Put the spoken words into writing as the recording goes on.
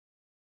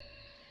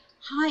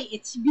Hi,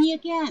 it's me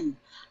again.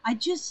 I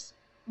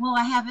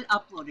have it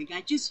uploading.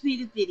 I just made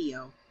a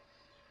video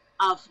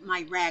of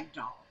my rag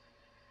doll.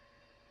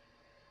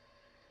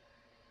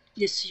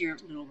 This here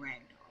little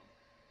rag doll.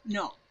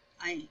 No,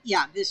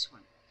 this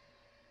one.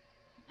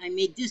 I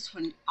made this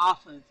one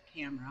off of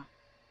camera,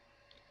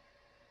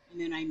 and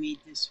then I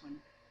made this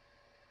one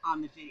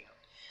on the video.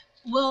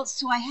 Well,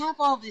 so I have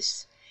all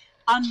this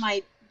on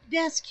my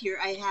desk here.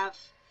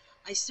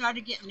 I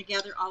started getting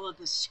together all of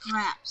the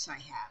scraps I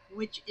have,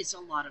 which is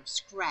a lot of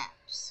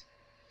scraps.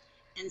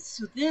 And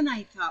so then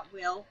I thought,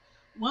 well,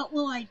 what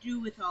will I do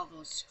with all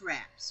those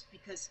scraps?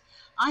 Because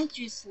I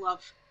just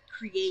love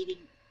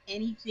creating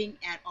anything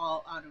at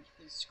all out of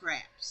the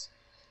scraps.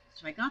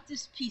 So I got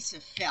this piece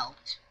of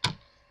felt.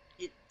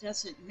 It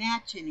doesn't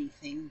match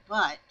anything,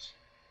 but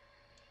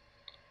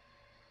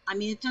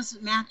it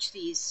doesn't match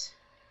these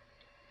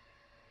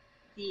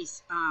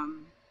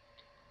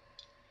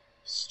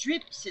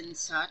strips and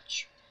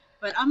such.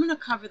 But I'm going to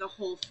cover the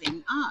whole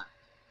thing up,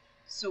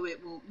 so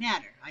it won't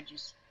matter. I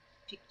just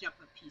picked up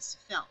a piece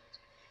of felt.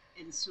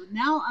 And so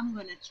now I'm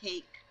going to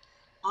take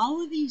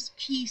all of these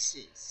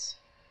pieces,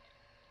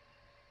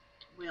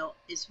 well,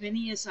 as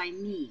many as I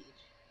need.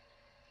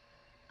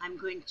 I'm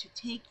going to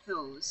take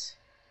those.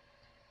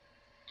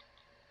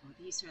 Oh,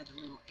 these are the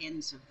little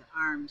ends of the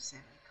arms that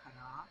I cut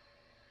off.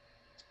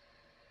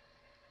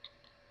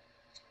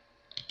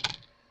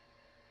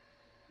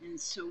 And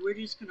so we're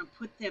just going to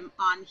put them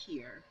on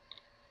here,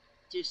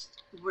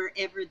 just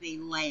wherever they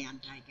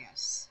land, I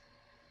guess.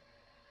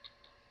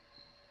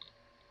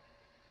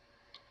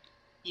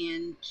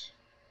 And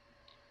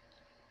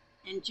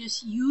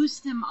just use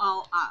them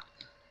all up.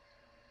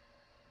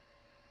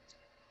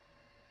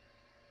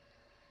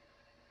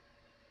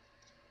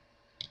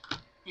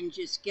 And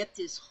just get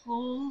this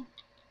whole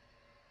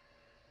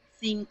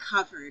thing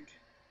covered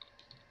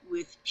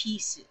with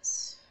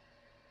pieces.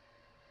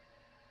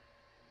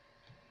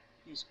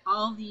 There's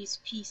all these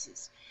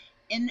pieces.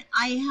 And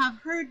I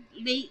have heard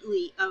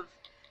lately of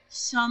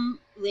some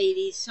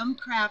ladies, some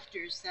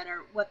crafters that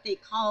are what they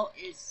call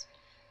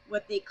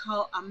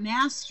a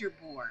master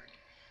board,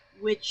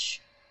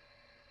 which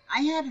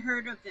I had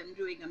heard of them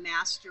doing a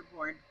master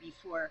board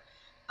before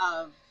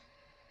of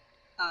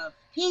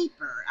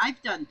paper.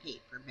 I've done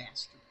paper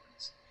master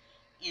boards.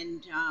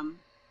 And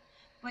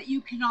but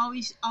you can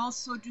always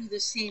also do the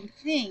same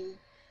thing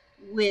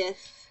with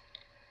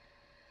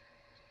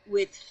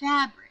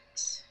fabrics.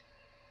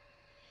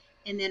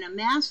 And then a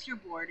master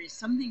board is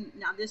something,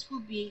 now this will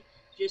be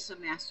just a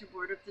master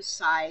board of the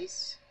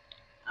size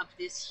of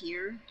this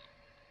here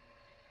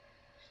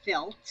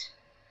felt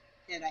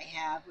that I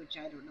have, which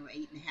I don't know,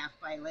 8.5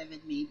 by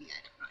 11 maybe, I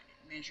don't know, I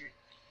didn't measure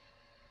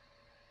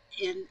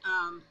it.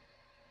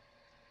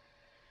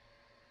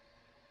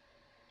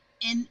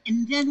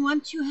 And then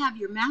once you have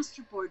your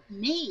master board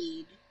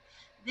made,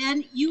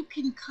 then you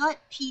can cut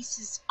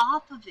pieces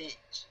off of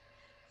it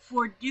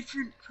for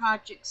different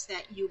projects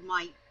that you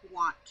might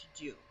want to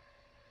do.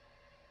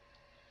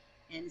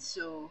 And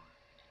so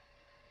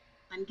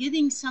I'm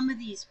getting some of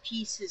these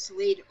pieces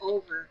laid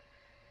over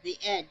the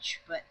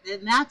edge, but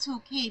then that's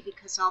okay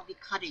because I'll be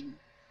cutting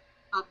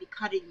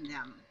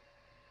them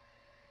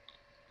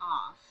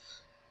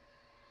off.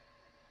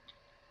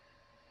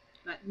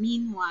 But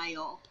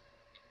meanwhile,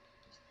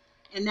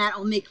 and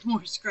that'll make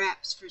more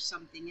scraps for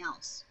something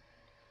else.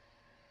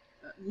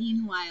 But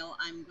meanwhile,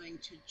 I'm going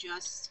to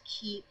just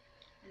keep,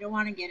 I don't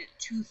want to get it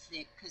too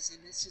thick because then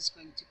this is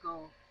going to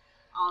go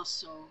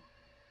also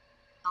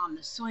on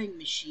the sewing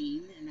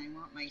machine, and I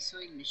want my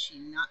sewing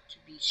machine not to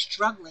be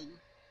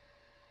struggling.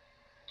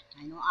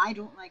 I know I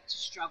don't like to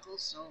struggle,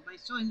 so my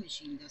sewing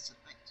machine doesn't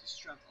like to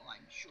struggle,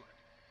 I'm sure.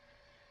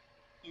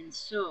 And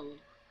so,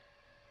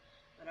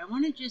 but I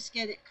want to just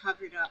get it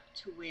covered up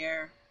to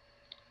where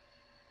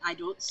I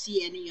don't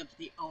see any of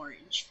the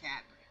orange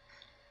fabric,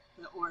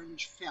 the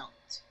orange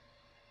felt.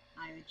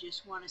 I would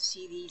just want to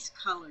see these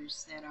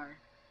colors that are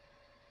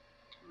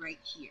right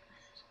here.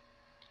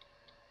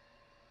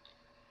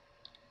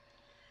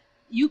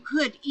 You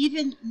could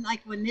even,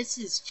 like when this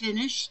is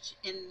finished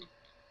and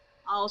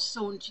all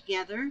sewn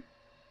together,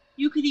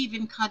 you could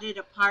even cut it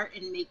apart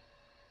and make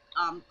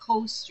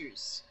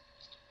coasters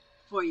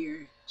for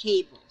your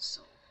table.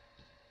 So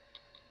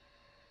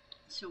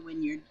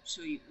when your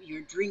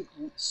drink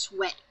won't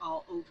sweat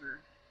all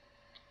over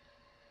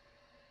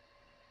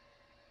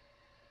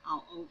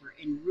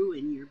and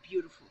ruin your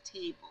beautiful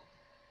table.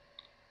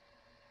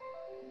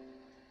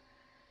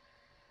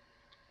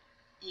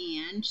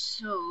 And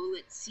so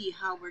let's see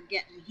how we're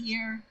getting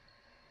here.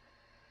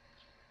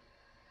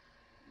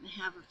 I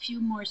have a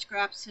few more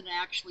scraps than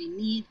I actually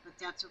need, but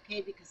that's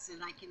okay because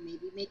then I can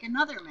maybe make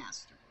another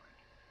masterboard.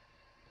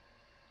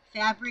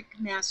 Fabric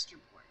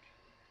masterboard.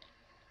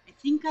 I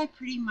think I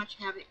pretty much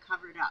have it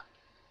covered up.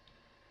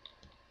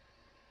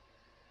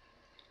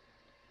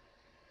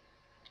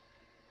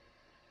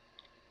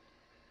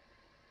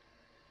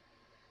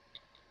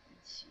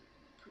 Let's see,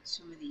 put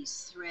some of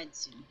these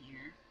threads in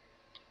here.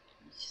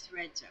 These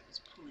threads I was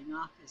pulling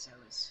off as I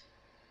was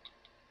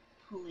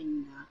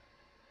pulling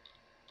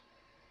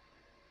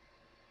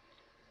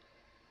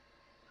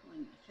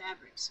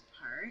fabrics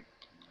apart.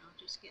 And I'll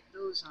just get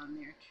those on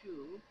there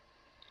too.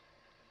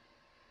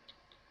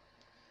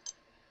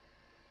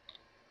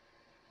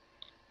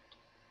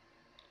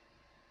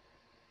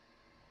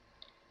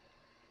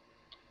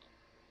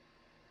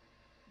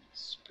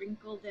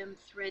 Sprinkle them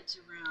threads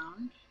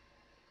around.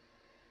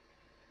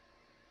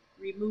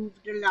 Remove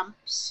the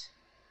lumps.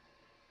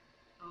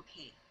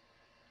 Okay,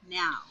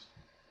 now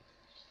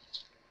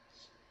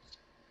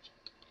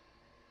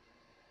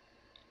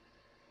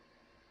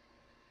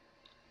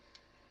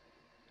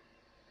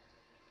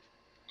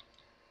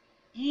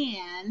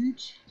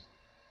and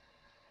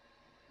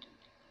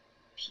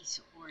piece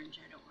of orange,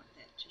 I don't want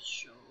that to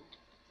show. Put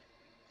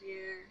that right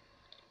there.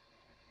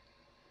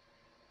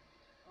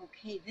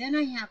 Okay, then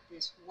I have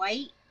this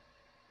white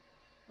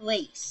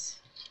lace.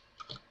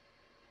 I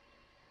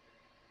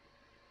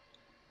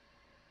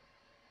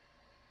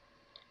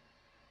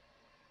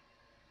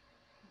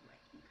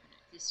can cut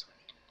it this way.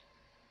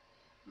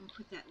 I'm going to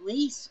put that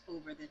lace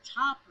over the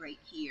top right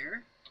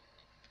here.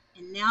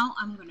 And now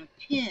I'm going to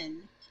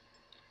pin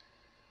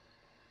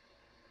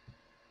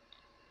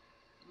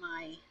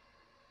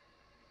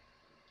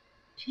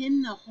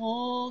the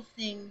whole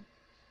thing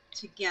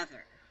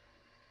together.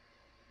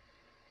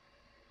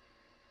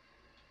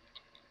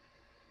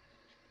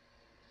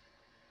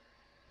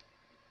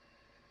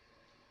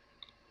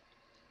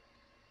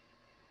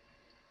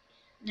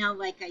 Now,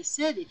 like I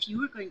said, if you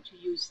were going to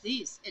use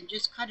these and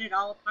just cut it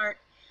all apart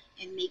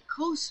and make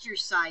coaster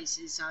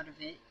sizes out of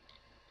it,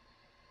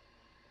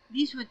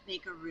 these would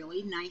make a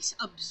really nice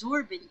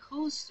absorbent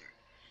coaster.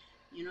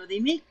 You know, they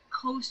make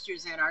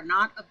coasters that are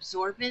not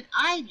absorbent.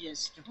 I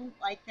just don't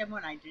like them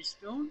when I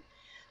just don't.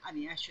 I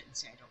mean, I shouldn't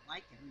say I don't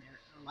like them. They're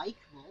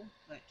likable,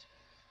 but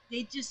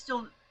they just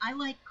don't. I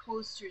like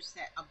coasters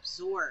that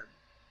absorb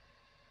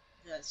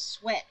the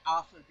sweat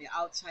off of the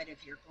outside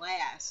of your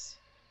glass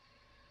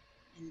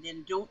and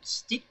then don't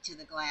stick to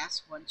the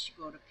glass once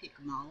you go to pick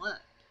them all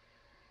up.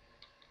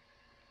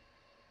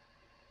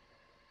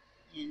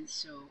 And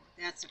so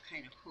that's the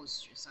kind of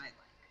coasters I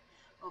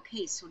like.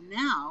 Okay, so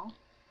now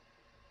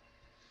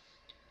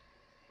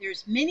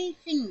there's many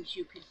things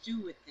you could do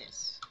with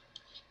this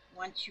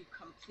once you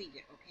complete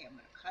it. Okay, I'm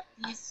going to cut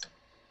these.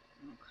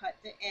 I'm going to cut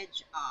the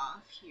edge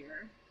off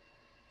here.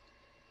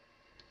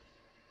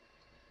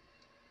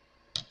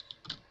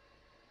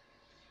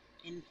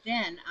 And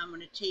then I'm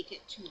going to take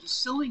it to the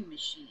sewing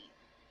machine.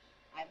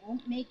 I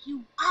won't make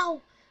you,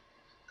 ow!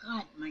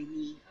 God, my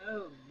knee.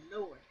 Oh,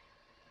 Lord.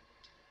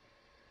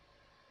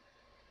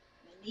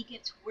 My knee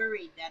gets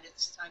worried that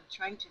I'm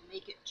trying to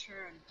make it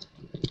turn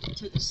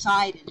to the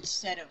side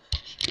instead of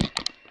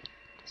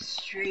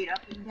straight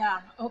up and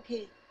down.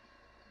 Okay,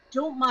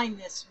 don't mind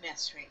this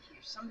mess right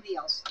here. Somebody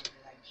else did it,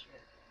 I'm sure.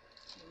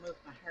 Remove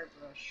my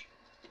hairbrush.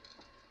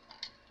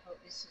 Oh,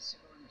 this is to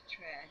go in the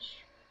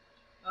trash.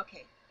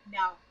 Okay,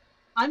 now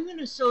I'm going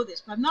to sew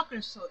this, but I'm not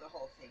going to sew the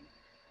whole thing.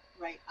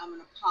 Right, I'm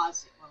going to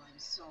pause it while I'm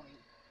sewing.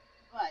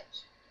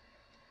 But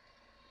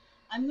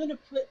I'm going to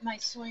put my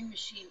sewing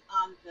machine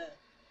on the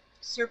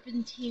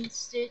serpentine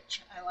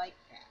stitch. I like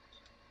that.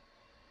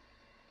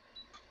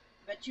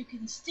 But you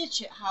can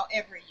stitch it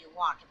however you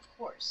want, of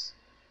course.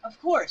 Of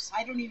course,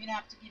 I don't even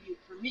have to give you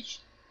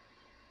permission.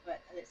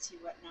 But let's see,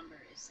 what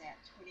number is that?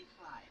 25.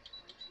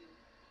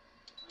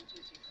 1,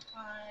 2, 3,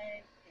 4,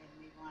 5. And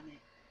we want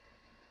it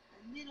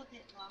a little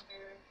bit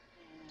longer.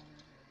 And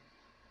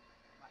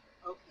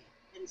okay.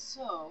 And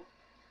so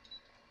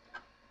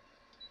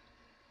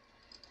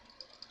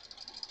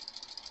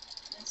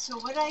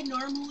what I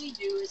normally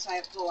do is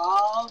I go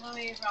all the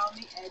way around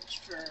the edge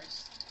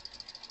first.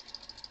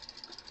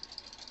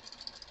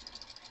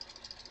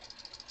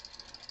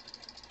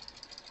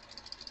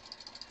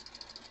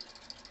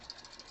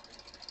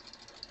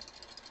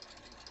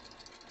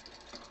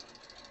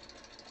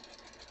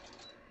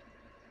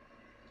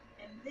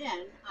 And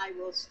then I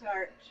will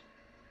start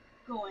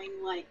going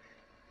like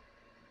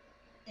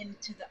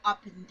into the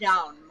up and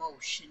down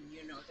motion,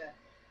 you know,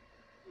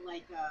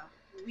 like a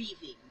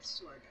weaving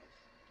sort of.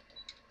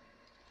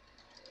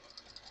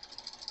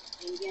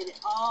 And get it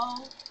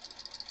all.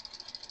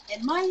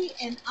 And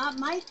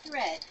my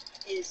thread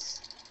is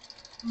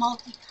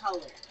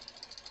multicolored.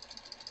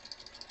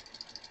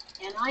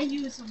 And I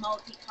use a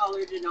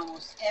multicolored in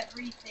almost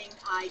everything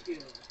I do.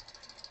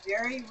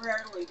 Very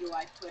rarely do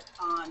I put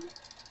on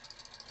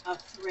a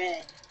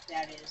thread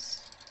that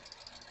is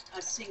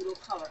a single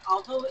color.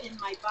 Although in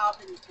my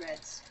bobbin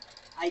threads,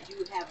 I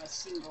do have a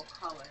single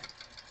color.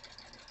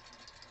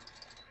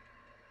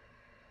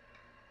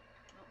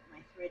 Oh,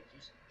 my thread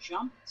just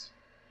jumped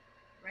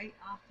right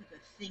off of the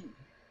thing.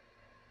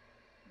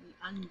 Let me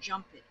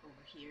unjump it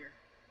over here.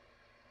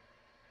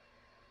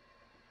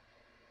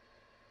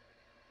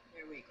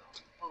 There we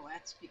go. Oh,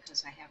 that's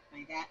because I have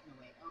my that in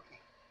the way. Okay.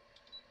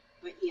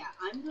 But yeah,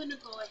 I'm going to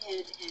go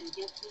ahead and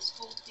get this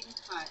whole thing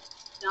cut.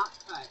 Not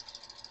cut.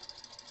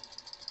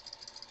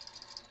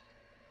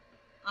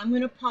 I'm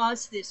going to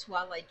pause this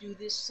while I do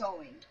this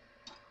sewing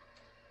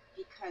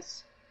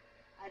because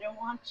I don't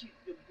want to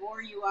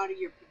bore you out of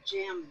your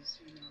pajamas,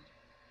 you know.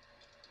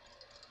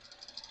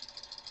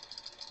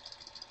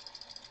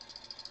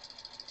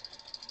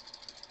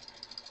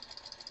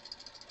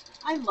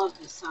 I love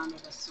the sound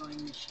of a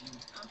sewing machine,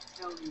 I'm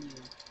telling you.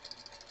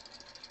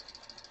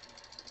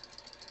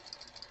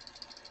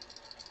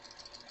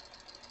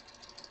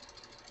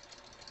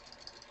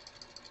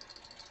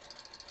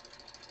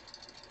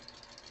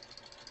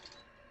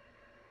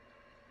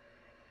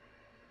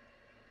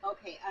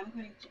 Okay,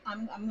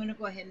 I'm going to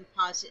go ahead and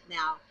pause it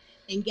now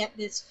and get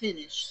this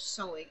finished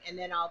sewing, and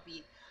then I'll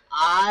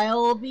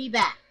be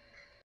back.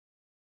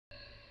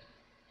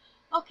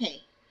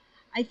 Okay,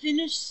 I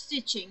finished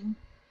stitching.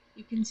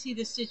 You can see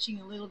the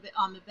stitching a little bit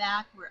on the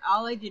back, where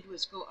all I did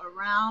was go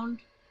around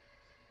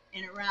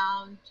and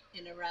around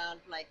and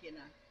around, like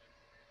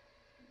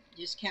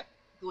just kept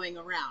going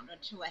around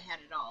until I had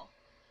it all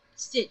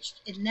stitched.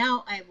 And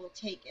now I will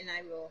take and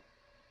I will,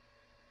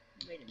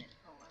 wait a minute,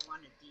 oh, I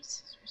wanted these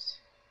scissors.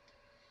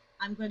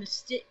 I'm going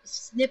to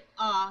snip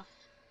off.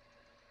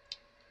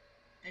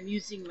 I'm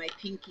using my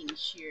pinking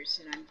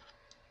shears and I'm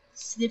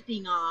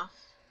snipping off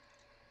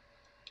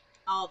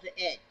all the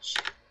edge,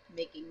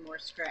 making more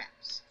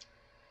scraps.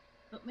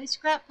 But my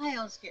scrap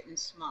pile is getting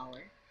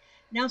smaller.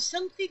 Now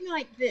something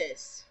like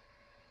this,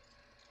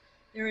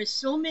 there is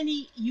so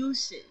many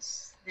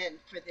uses then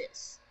for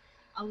this.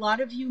 A lot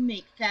of you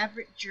make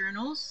fabric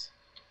journals.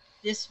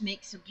 This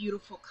makes a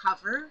beautiful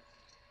cover.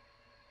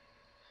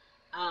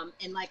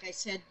 And like I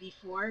said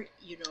before,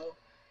 you know,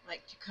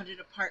 like to cut it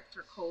apart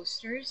for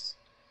coasters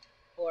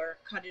or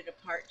cut it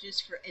apart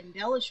just for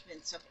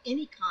embellishments of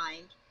any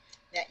kind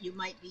that you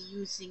might be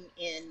using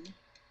in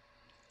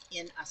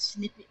a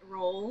snippet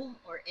roll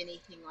or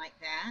anything like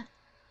that.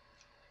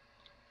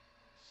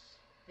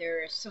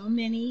 There are so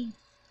many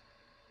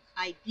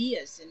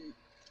ideas,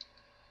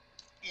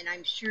 and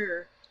I'm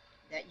sure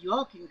that you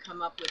all can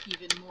come up with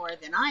even more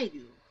than I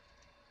do.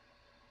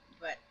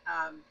 But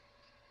I'm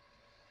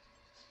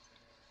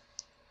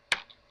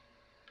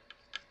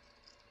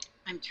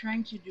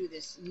trying to do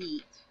this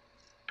neat,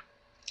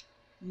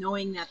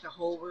 knowing that the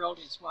whole world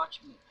is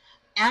watching me.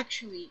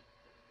 Actually,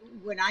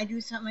 when I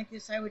do something like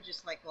this, I would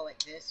just like go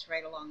like this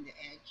right along the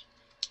edge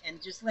and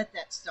just let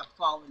that stuff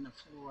fall in the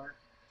floor.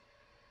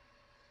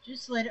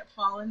 Just let it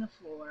fall in the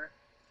floor,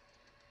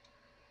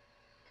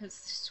 because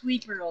the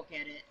sweeper will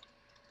get it.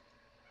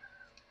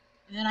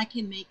 And then I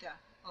can make a,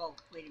 oh,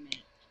 wait a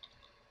minute.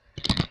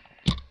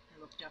 I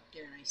looked up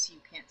there and I see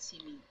you can't see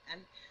me.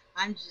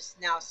 I'm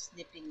just now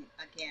snipping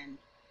again.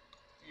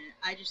 And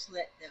I just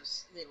let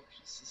those little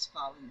pieces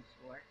fall in the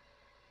floor.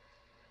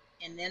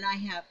 And then I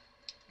have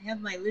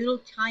my little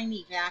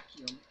tiny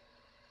vacuum.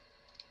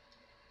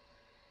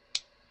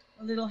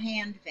 A little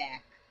hand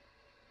vac.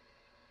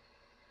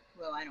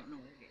 Well, I don't know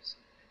where it is.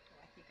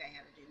 I think I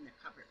have it in the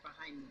cupboard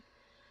behind me.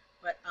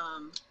 But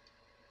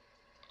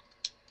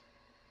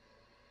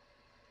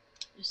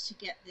just to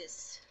get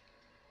this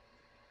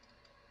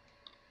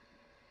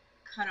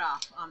cut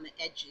off on the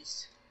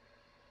edges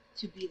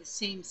to be the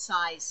same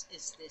size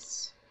as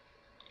this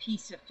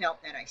piece of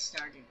felt that I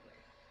started with.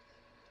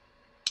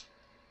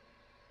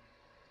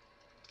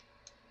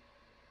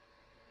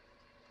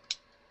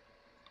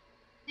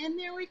 And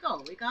there we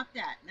go, we got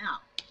that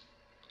now.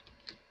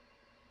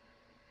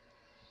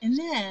 And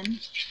then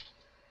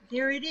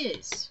there it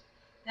is.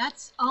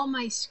 That's all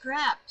my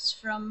scraps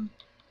from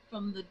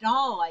the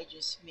doll I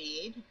just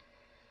made.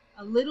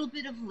 A little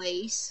bit of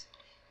lace.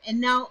 And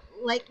now,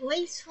 like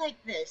lace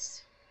like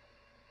this,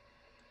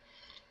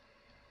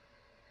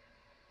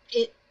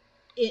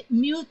 it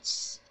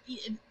mutes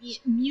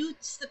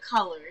the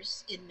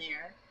colors in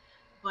there,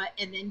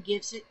 and then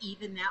gives it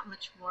even that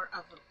much more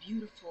of a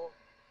beautiful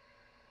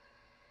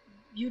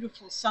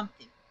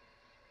something.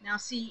 Now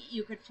see,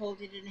 you could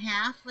fold it in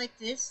half like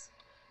this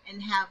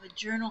and have a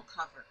journal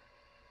cover.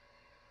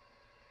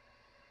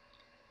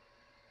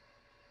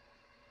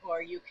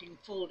 Or you can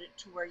fold it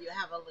to where you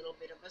have a little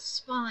bit of a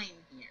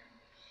spine here.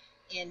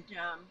 And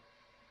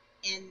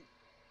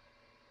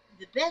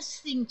the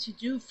best thing to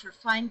do for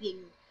finding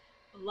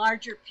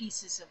larger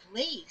pieces of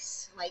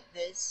lace like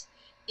this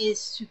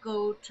is to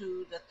go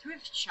to the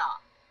thrift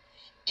shop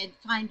and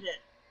find an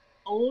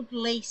old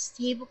lace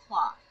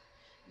tablecloth.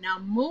 Now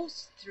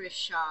most thrift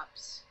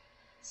shops,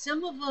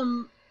 some of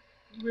them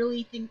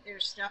really think their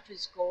stuff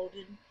is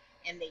golden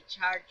and they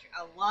charge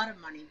a lot of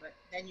money, but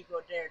then you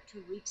go there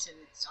 2 weeks and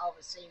it's all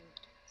the same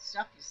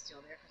stuff is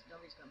still there because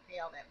nobody's going to pay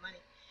all that money.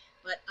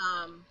 But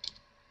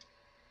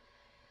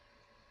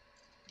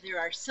there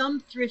are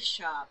some thrift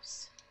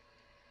shops,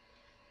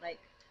 like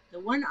the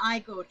one I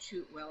go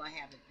to, well, I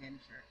haven't been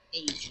for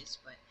ages,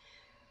 but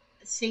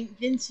St.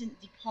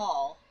 Vincent de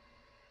Paul.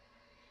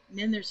 And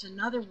then there's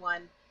another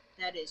one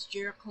that is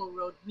Jericho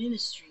Road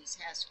Ministries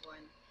has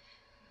one.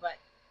 But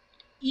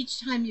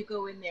each time you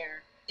go in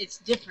there, it's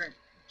different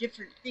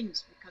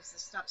things because the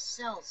stuff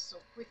sells so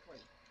quickly.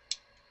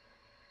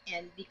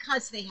 And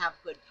because they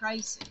have good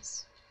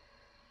prices.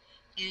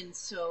 And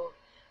so,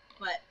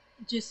 but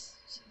just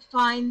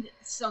find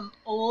some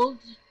old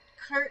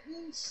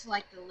curtains,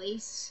 like the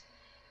lace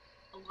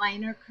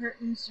liner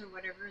curtains or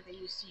whatever. They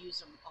used to use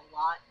them a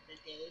lot in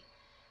the day.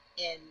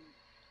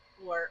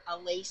 Or a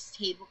lace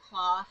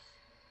tablecloth.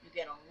 You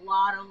get a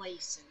lot of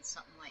lace in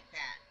something like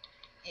that.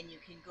 and you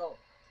can go.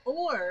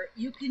 Or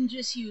you can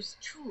just use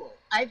tulle.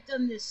 I've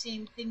done the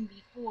same thing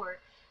before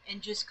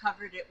and just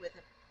covered it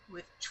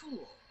with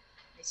tulle.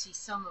 I see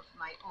some of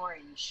my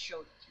orange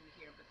showed through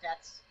here, but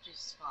that's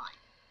just fine.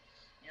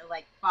 You know,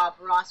 like Bob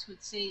Ross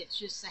would say, it's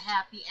just a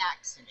happy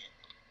accident.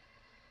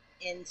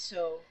 And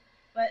so,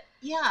 but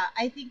yeah,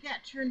 I think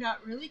that turned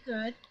out really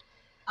good.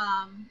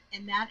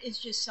 And that is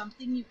just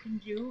something you can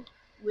do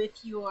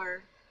with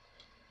your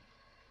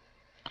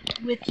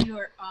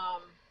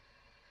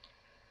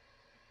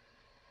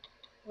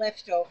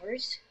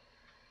leftovers.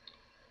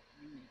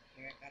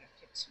 Here, I gotta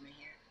fix my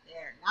hair.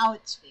 There, now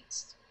it's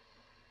fixed.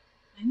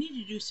 I need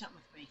to do something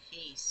with my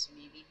face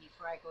maybe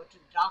before I go to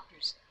the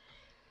doctor's.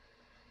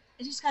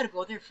 I just gotta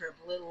go there for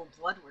a little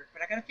blood work,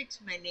 but I gotta fix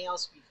my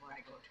nails before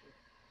I go to it.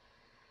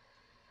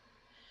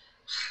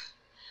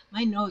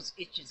 My nose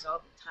itches all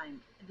the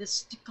time. The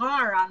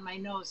scar on my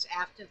nose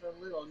after the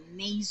little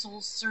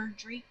nasal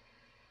surgery,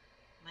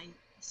 my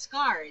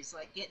scar is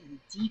like getting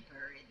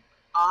deeper and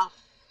off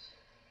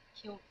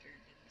kiltered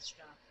and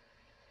stuff.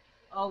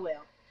 Oh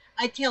well.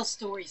 I tell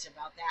stories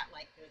about that,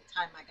 like the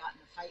time I got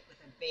in a fight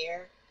with a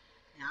bear.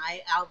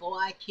 And although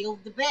I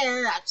killed the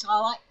bear, that's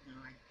all I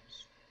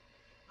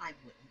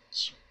wouldn't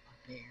kill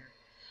a bear.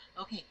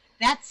 Okay,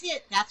 that's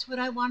it. That's what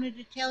I wanted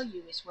to tell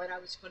you, is what I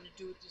was going to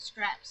do with the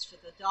scraps for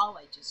the doll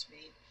I just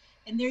made.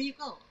 And there you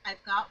go.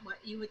 I've got what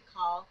you would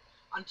call,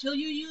 until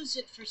you use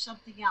it for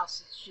something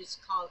else, it's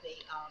just called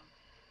a,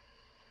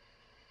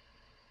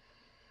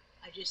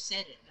 I just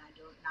said it, and I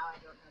don't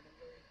know the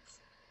words.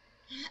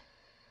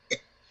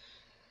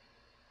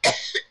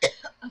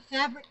 A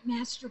fabric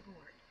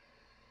masterboard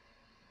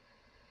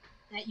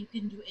that you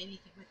can do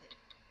anything with it.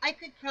 I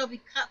could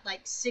probably cut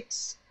like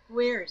 6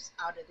 squares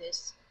out of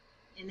this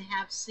and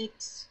have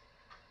 6,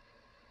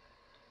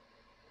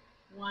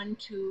 1,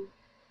 2,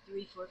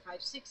 3, 4,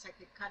 5, 6. I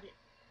could cut it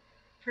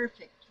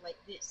perfect like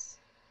this.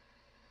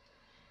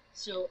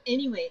 So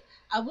anyway,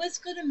 I was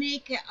gonna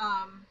make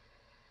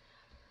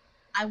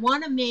I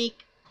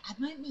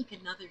might make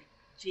another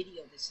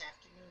video this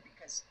afternoon,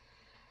 because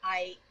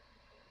I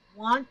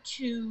want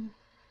to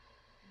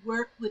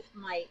work with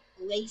my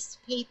lace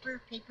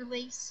paper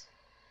lace.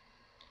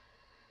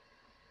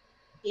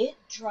 It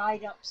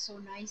dried up so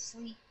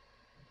nicely.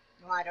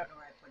 No, I don't know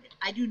where I put it.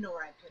 I do know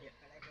where I put it,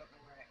 but I don't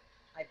know where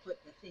I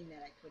put the thing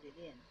that I put it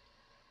in.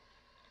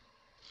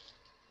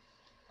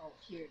 Oh,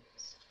 here it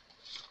is.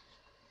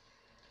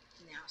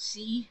 Now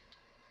see,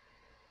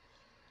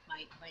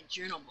 my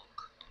journal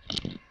book.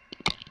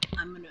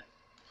 I'm gonna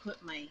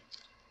put my,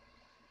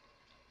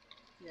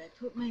 did I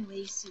put my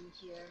lace in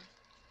here?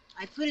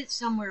 I put it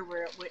somewhere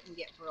where it wouldn't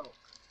get broke.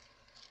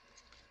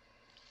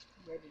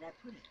 Where did I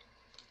put it?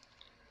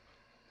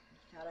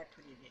 I thought I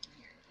put it in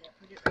here. Did I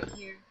put it right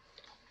here?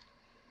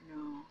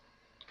 No.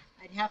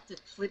 I'd have to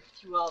flip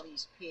through all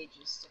these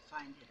pages to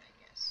find it, I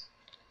guess.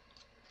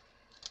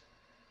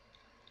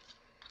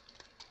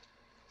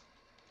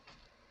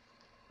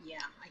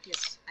 Yeah, I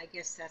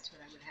guess that's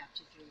what I would have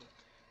to do.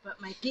 But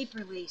my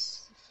paper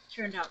lace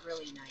turned out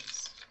really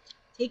nice.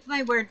 Take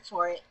my word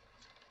for it.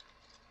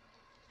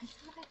 I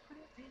thought I put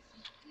it right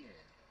here.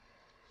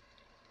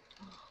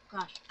 Oh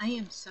gosh, I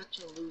am such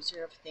a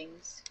loser of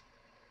things.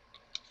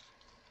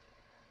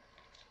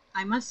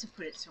 I must have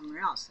put it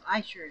somewhere else.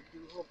 I sure do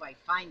hope I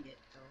find it,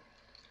 though.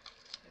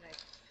 But I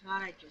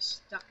thought I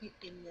just stuck it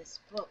in this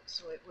book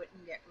so it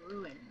wouldn't get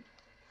ruined.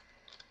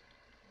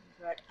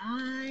 But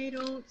I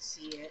don't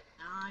see it.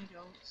 I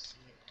don't see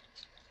it.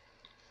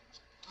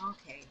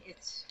 Okay,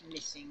 it's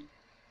missing.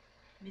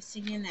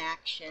 Missing in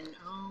action.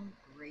 Oh,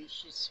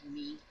 gracious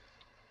me.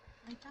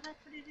 I thought I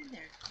put it in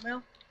there.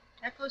 Well,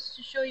 that goes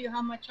to show you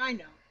how much I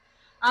know.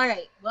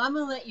 Alright, well, I'm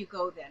going to let you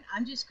go then.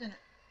 I'm just going to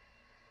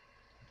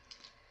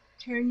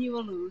turn you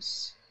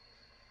loose,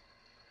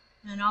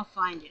 and I'll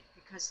find it,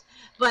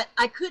 but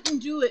I couldn't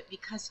do it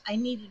because I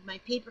needed my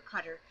paper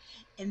cutter,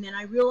 and then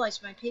I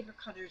realized my paper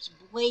cutter's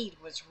blade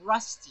was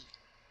rusty,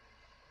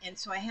 and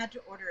so I had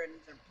to order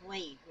another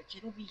blade, which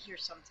it'll be here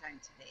sometime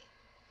today.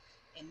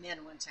 And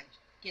then once I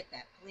get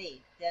that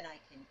blade, then I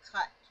can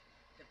cut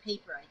the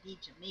paper I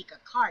need to make a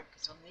card,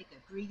 because I'll make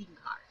a greeting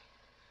card.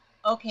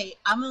 Okay,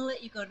 I'm going to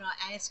let you go now.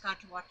 I ask God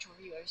to watch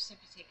over you every step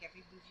you take,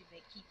 every move you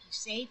make, keep you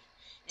safe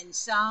and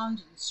sound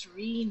and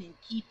serene, and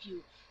keep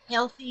you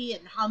healthy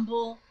and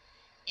humble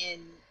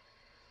and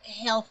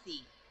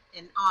healthy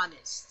and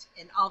honest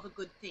and all the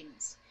good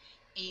things.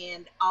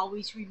 And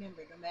always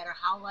remember, no matter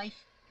how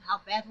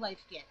bad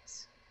life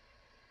gets,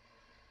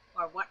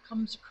 or what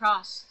comes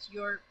across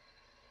your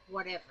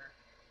whatever,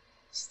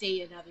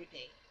 stay another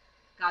day.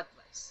 God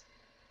bless.